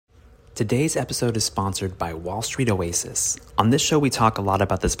Today's episode is sponsored by Wall Street Oasis. On this show, we talk a lot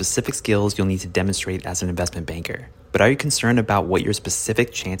about the specific skills you'll need to demonstrate as an investment banker. But are you concerned about what your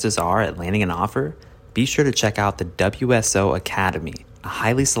specific chances are at landing an offer? Be sure to check out the WSO Academy, a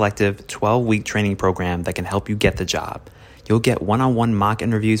highly selective 12-week training program that can help you get the job. You'll get one-on-one mock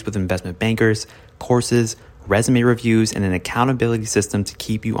interviews with investment bankers, courses, resume reviews, and an accountability system to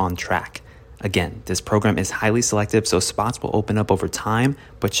keep you on track. Again, this program is highly selective, so spots will open up over time,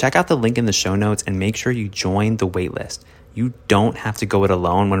 but check out the link in the show notes and make sure you join the waitlist. You don't have to go it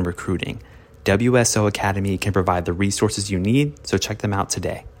alone when recruiting. WSO Academy can provide the resources you need, so check them out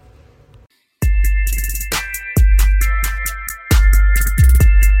today.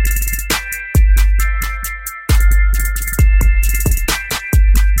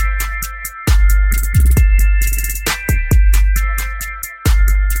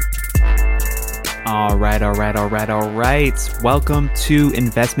 All right. Welcome to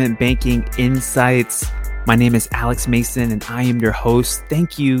Investment Banking Insights. My name is Alex Mason and I am your host.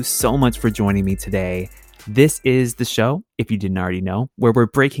 Thank you so much for joining me today. This is the show, if you didn't already know, where we're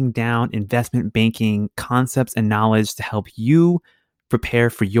breaking down investment banking concepts and knowledge to help you prepare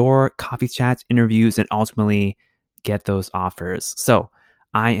for your coffee chats, interviews, and ultimately get those offers. So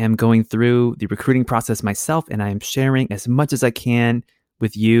I am going through the recruiting process myself and I am sharing as much as I can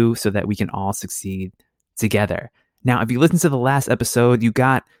with you so that we can all succeed together. Now, if you listened to the last episode, you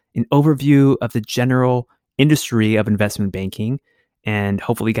got an overview of the general industry of investment banking and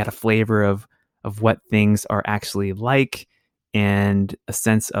hopefully got a flavor of what things are actually like and a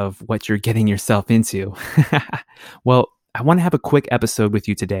sense of what you're getting yourself into. Well, I want to have a quick episode with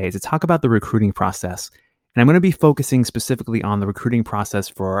you today to talk about the recruiting process. And I'm going to be focusing specifically on the recruiting process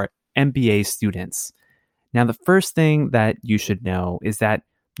for MBA students. Now, the first thing that you should know is that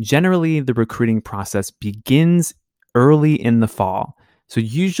generally the recruiting process begins early in the fall. So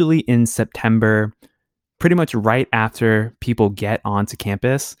usually in September, pretty much right after people get onto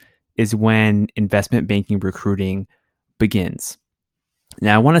campus is when investment banking recruiting begins.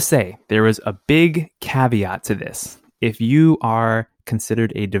 Now, I want to say there is a big caveat to this. If you are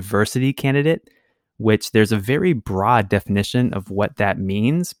considered a diversity candidate, which there's a very broad definition of what that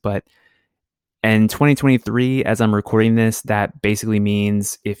means, but in 2023, as I'm recording this, that basically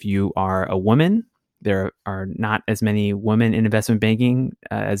means if you are a woman, there are not as many women in investment banking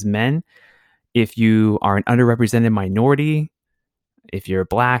as men. If you are an underrepresented minority, if you're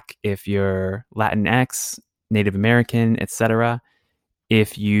Black, if you're Latinx, Native American, etc.,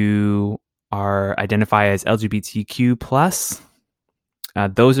 if you are identify as LGBTQ+,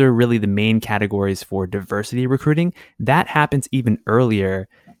 those are really the main categories for diversity recruiting. That happens even earlier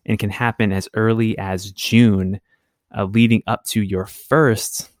and can happen as early as June, leading up to your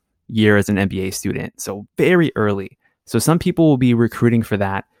first year as an MBA student. So very early. So some people will be recruiting for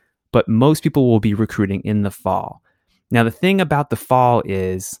that, but most people will be recruiting in the fall. Now, the thing about the fall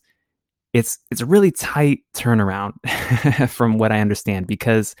is it's a really tight turnaround from what I understand,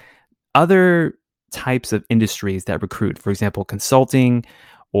 because other types of industries that recruit, for example, consulting,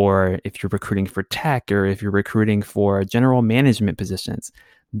 or if you're recruiting for tech, or if you're recruiting for general management positions,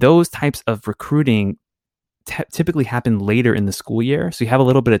 those types of recruiting typically happen later in the school year. So you have a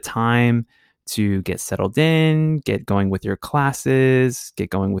little bit of time to get settled in, get going with your classes, get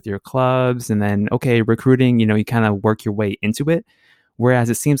going with your clubs, and then, okay, recruiting, you kind of work your way into it. Whereas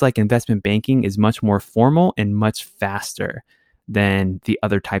it seems like investment banking is much more formal and much faster than the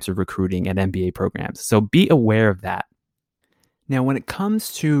other types of recruiting at MBA programs. So be aware of that. Now, when it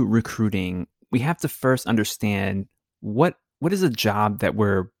comes to recruiting, we have to first understand what is a job that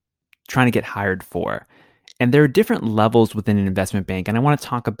we're trying to get hired for. And there are different levels within an investment bank. And I want to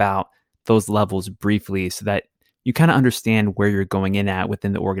talk about those levels briefly so that you kind of understand where you're going in at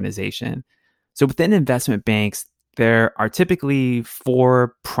within the organization. So within investment banks, there are typically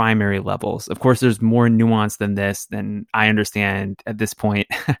 4 primary levels. Of course, there's more nuance than this than I understand at this point.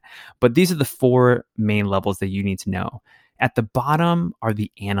 But these are the 4 main levels that you need to know. At the bottom are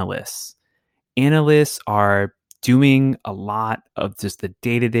the analysts. Analysts are doing a lot of just the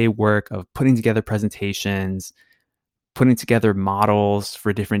day-to-day work of putting together presentations, putting together models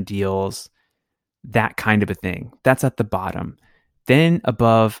for different deals, that kind of a thing. That's at the bottom. Then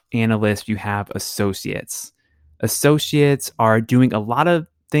above analysts, you have associates. Associates are doing a lot of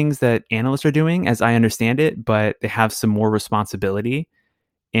things that analysts are doing, as I understand it, but they have some more responsibility.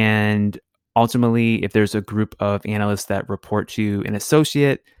 And ultimately, if there's a group of analysts that report to an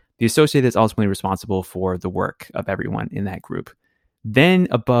associate, the associate is ultimately responsible for the work of everyone in that group. Then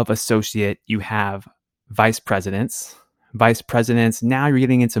above associate, you have vice presidents. Vice presidents, now you're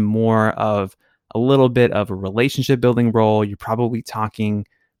getting into more of a little bit of a relationship building role. You're probably talking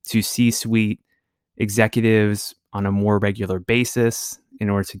to C-suite executives on a more regular basis in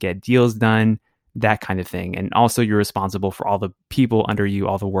order to get deals done, that kind of thing. And also you're responsible for all the people under you,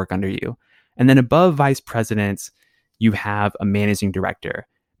 all the work under you. And then above vice presidents, you have a managing director.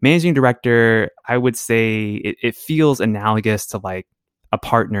 Managing director, I would say it feels analogous to like a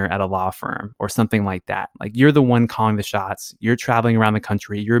partner at a law firm or something like that. Like you're the one calling the shots. You're traveling around the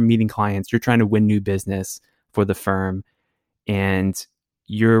country. You're meeting clients. You're trying to win new business for the firm. And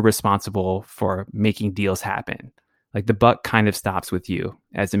you're responsible for making deals happen. Like the buck kind of stops with you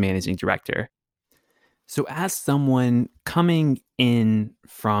as a managing director. So, as someone coming in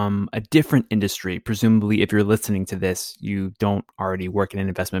from a different industry, presumably if you're listening to this, you don't already work in an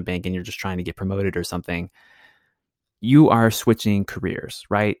investment bank and you're just trying to get promoted or something, you are switching careers,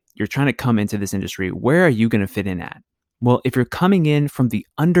 right? You're trying to come into this industry. Where are you going to fit in at? Well, if you're coming in from the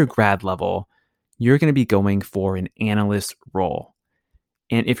undergrad level, you're going to be going for an analyst role.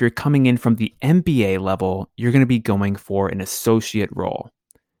 And if you're coming in from the MBA level, you're going to be going for an associate role.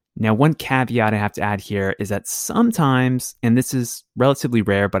 Now, one caveat I have to add here is that sometimes, and this is relatively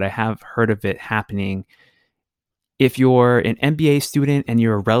rare, but I have heard of it happening, if you're an MBA student and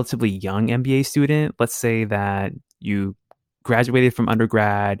you're a relatively young MBA student, let's say that you graduated from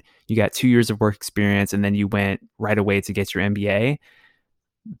undergrad, you got 2 years of work experience, and then you went right away to get your MBA,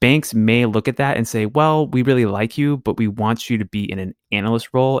 banks may look at that and say, well, we really like you, but we want you to be in an analyst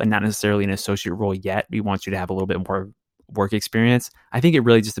role and not necessarily an associate role yet. We want you to have a little bit more work experience. I think it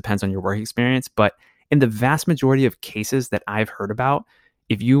really just depends on your work experience. But in the vast majority of cases that I've heard about,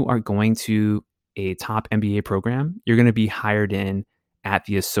 if you are going to a top MBA program, you're going to be hired in at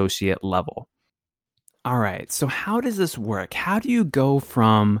the associate level. All right. So how does this work? How do you go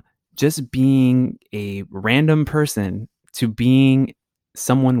from just being a random person to being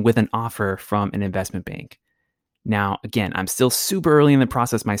someone with an offer from an investment bank? Now, again, I'm still super early in the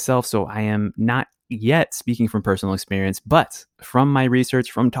process myself, so I am not yet speaking from personal experience, but from my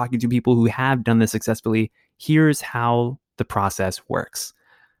research, from talking to people who have done this successfully, here's how the process works.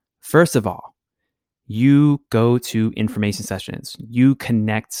 First of all, you go to information sessions. You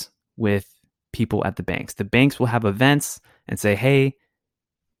connect with people at the banks. The banks will have events and say, hey,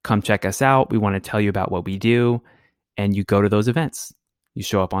 come check us out. We want to tell you about what we do. And you go to those events. You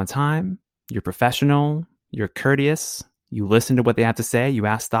show up on time. You're professional. You're courteous. You listen to what they have to say. You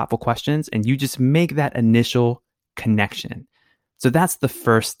ask thoughtful questions, and you just make that initial connection. So that's the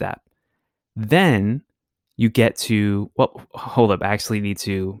first step. Then you get to, well, hold up. I actually need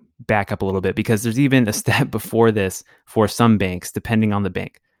to back up a little bit because there's even a step before this for some banks, depending on the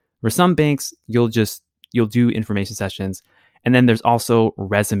bank. For some banks, you'll do information sessions. And then there's also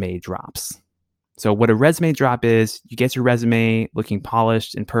resume drops. So what a resume drop is, you get your resume looking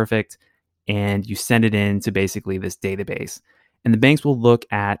polished and perfect, and you send it in to basically this database. And the banks will look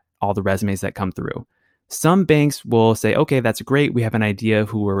at all the resumes that come through. Some banks will say, okay, that's great. We have an idea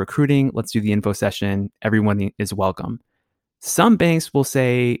who we're recruiting. Let's do the info session. Everyone is welcome. Some banks will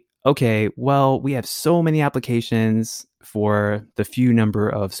say, okay, well, we have so many applications for the few number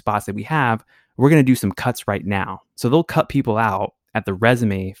of spots that we have. We're going to do some cuts right now. So they'll cut people out at the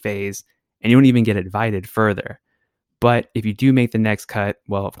resume phase, and you don't even get invited further. But if you do make the next cut,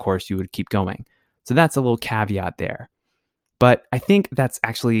 well, of course, you would keep going. So that's a little caveat there. But I think that's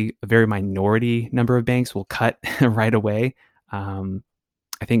actually a very minority number of banks will cut right away.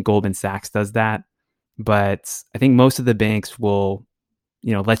 I think Goldman Sachs does that. But I think most of the banks will,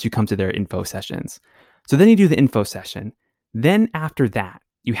 let you come to their info sessions. So then you do the info session. Then after that,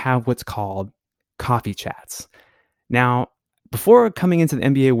 you have what's called coffee chats. Now, before coming into the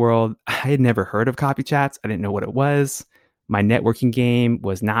MBA world, I had never heard of coffee chats. I didn't know what it was. My networking game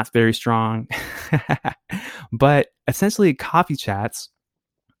was not very strong. But essentially, coffee chats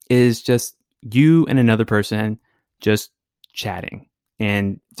is just you and another person just chatting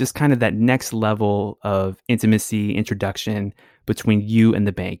and just kind of that next level of intimacy, introduction between you and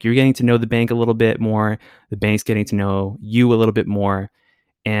the bank. You're getting to know the bank a little bit more. The bank's getting to know you a little bit more.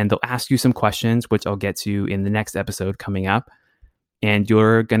 And they'll ask you some questions, which I'll get to in the next episode coming up. And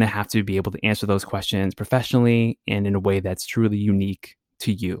you're going to have to be able to answer those questions professionally and in a way that's truly unique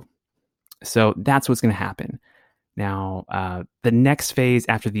to you. So that's what's going to happen. Now, the next phase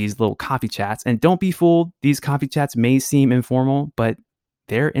after these little coffee chats, and don't be fooled, these coffee chats may seem informal, but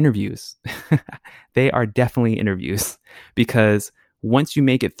they're interviews. They are definitely interviews because once you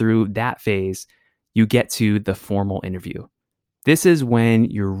make it through that phase, you get to the formal interview. This is when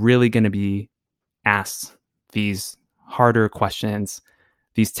you're really going to be asked these harder questions,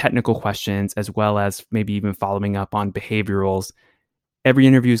 these technical questions, as well as maybe even following up on behaviorals. Every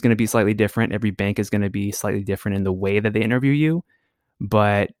interview is going to be slightly different. Every bank is going to be slightly different in the way that they interview you.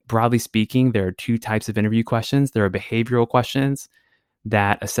 But broadly speaking, there are two types of interview questions. There are behavioral questions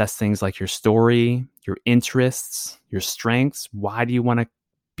that assess things like your story, your interests, your strengths. Why do you want to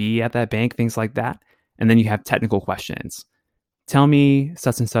be at that bank? Things like that. And then you have technical questions. Tell me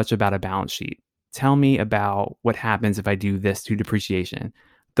such and such about a balance sheet. Tell me about what happens if I do this to depreciation.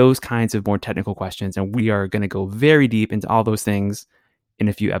 Those kinds of more technical questions. And we are going to go very deep into all those things in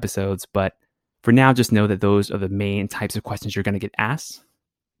a few episodes. But for now, just know that those are the main types of questions you're going to get asked.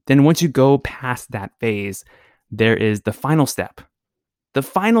 Then once you go past that phase, there is the final step. The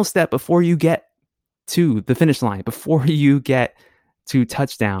final step before you get to the finish line, before you get to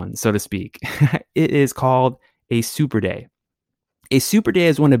touchdown, so to speak. It is called a super day. A super day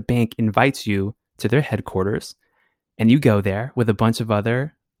is when a bank invites you to their headquarters and you go there with a bunch of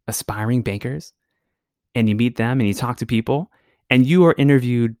other aspiring bankers and you meet them and you talk to people and you are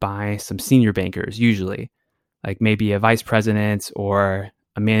interviewed by some senior bankers, usually, like maybe a vice president or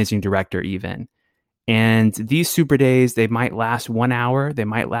a managing director even. And these super days, they might last 1 hour, they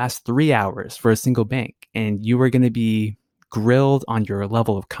might last 3 hours for a single bank. And you are going to be grilled on your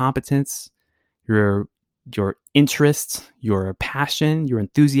level of competence, your interests, your passion, your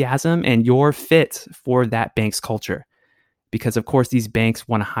enthusiasm, and your fit for that bank's culture. Because of course, these banks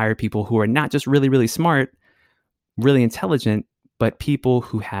want to hire people who are not just really, really smart, really intelligent, but people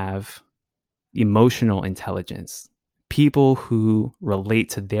who have emotional intelligence, people who relate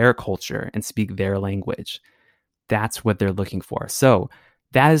to their culture and speak their language. That's what they're looking for. So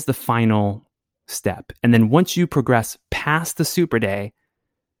that is the final step. And then once you progress past the super day,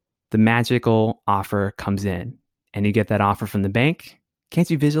 the magical offer comes in and you get that offer from the bank. Can't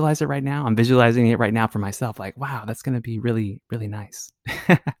you visualize it right now? I'm visualizing it right now for myself. Like, wow, that's going to be really, really nice.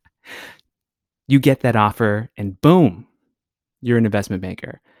 You get that offer and boom, you're an investment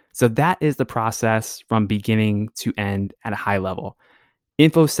banker. So that is the process from beginning to end at a high level.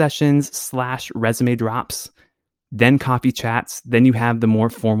 Info sessions / resume drops, then coffee chats, then you have the more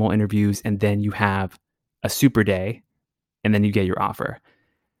formal interviews, and then you have a super day, and then you get your offer.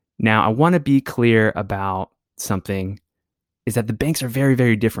 Now, I want to be clear about something, is that the banks are very,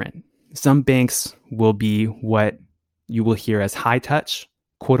 very different. Some banks will be what you will hear as high touch,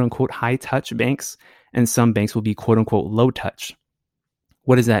 quote unquote, high touch banks, and some banks will be quote unquote, low touch.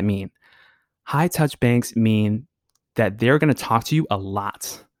 What does that mean? High touch banks mean that they're going to talk to you a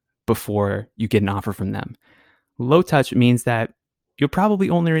lot before you get an offer from them. Low touch means that you'll probably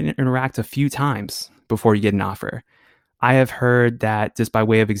only interact a few times before you get an offer. I have heard that, just by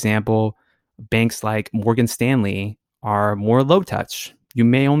way of example, banks like Morgan Stanley are more low touch. You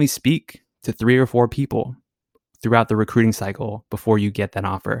may only speak to 3 or 4 people throughout the recruiting cycle before you get that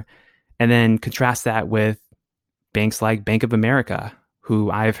offer. And then contrast that with banks like Bank of America, who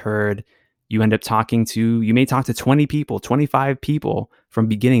I've heard you may talk to 20 people, 25 people from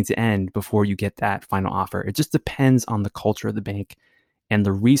beginning to end before you get that final offer. It just depends on the culture of the bank and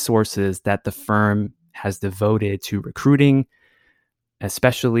the resources that the firm has devoted to recruiting,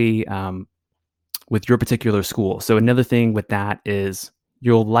 especially with your particular school. So another thing with that is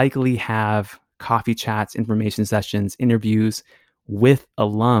you'll likely have coffee chats, information sessions, interviews with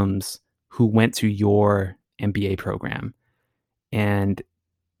alums who went to your MBA program. And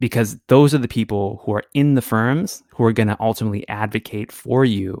because those are the people who are in the firms who are going to ultimately advocate for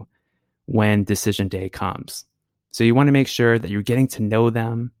you when decision day comes. So you want to make sure that you're getting to know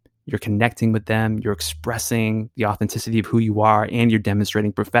them, you're connecting with them, you're expressing the authenticity of who you are, and you're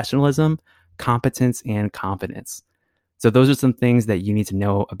demonstrating professionalism, competence, and confidence. So those are some things that you need to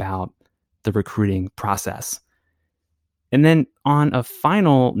know about the recruiting process. And then on a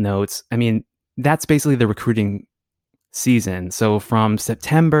final note, that's basically the recruiting season. So from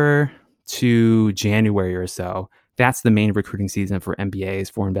September to January or so, that's the main recruiting season for MBAs,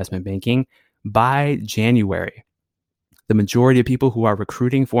 for investment banking. By January, the majority of people who are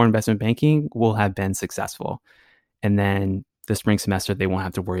recruiting for investment banking will have been successful. And then the spring semester, they won't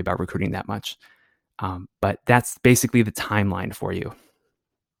have to worry about recruiting that much. But that's basically the timeline for you.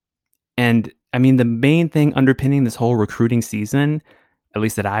 And the main thing underpinning this whole recruiting season, at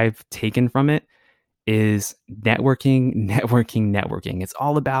least that I've taken from it, is networking. It's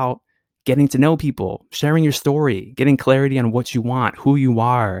all about getting to know people, sharing your story, getting clarity on what you want, who you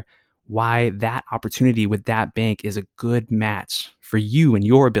are, why that opportunity with that bank is a good match for you and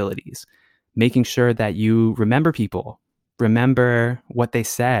your abilities, making sure that you remember people, remember what they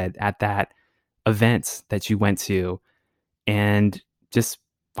said at that event that you went to, and just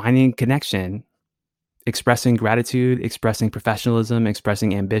finding connection, expressing gratitude, expressing professionalism,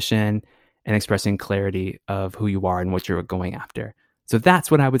 expressing ambition, and expressing clarity of who you are and what you're going after. So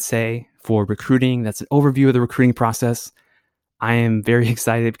that's what I would say for recruiting. That's an overview of the recruiting process. I am very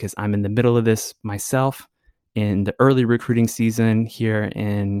excited because I'm in the middle of this myself in the early recruiting season here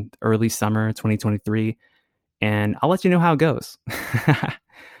in early summer 2023. And I'll let you know how it goes.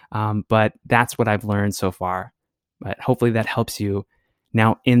 But that's what I've learned so far. But hopefully that helps you.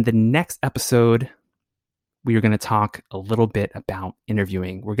 Now, in the next episode, we are going to talk a little bit about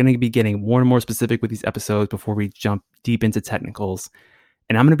interviewing. We're going to be getting more and more specific with these episodes before we jump deep into technicals.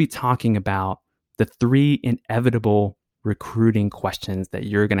 And I'm going to be talking about the 3 inevitable recruiting questions that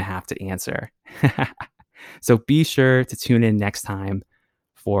you're going to have to answer. So be sure to tune in next time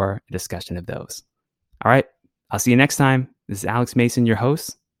for a discussion of those. All right. I'll see you next time. This is Alex Mason, your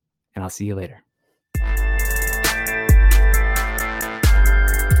host, and I'll see you later.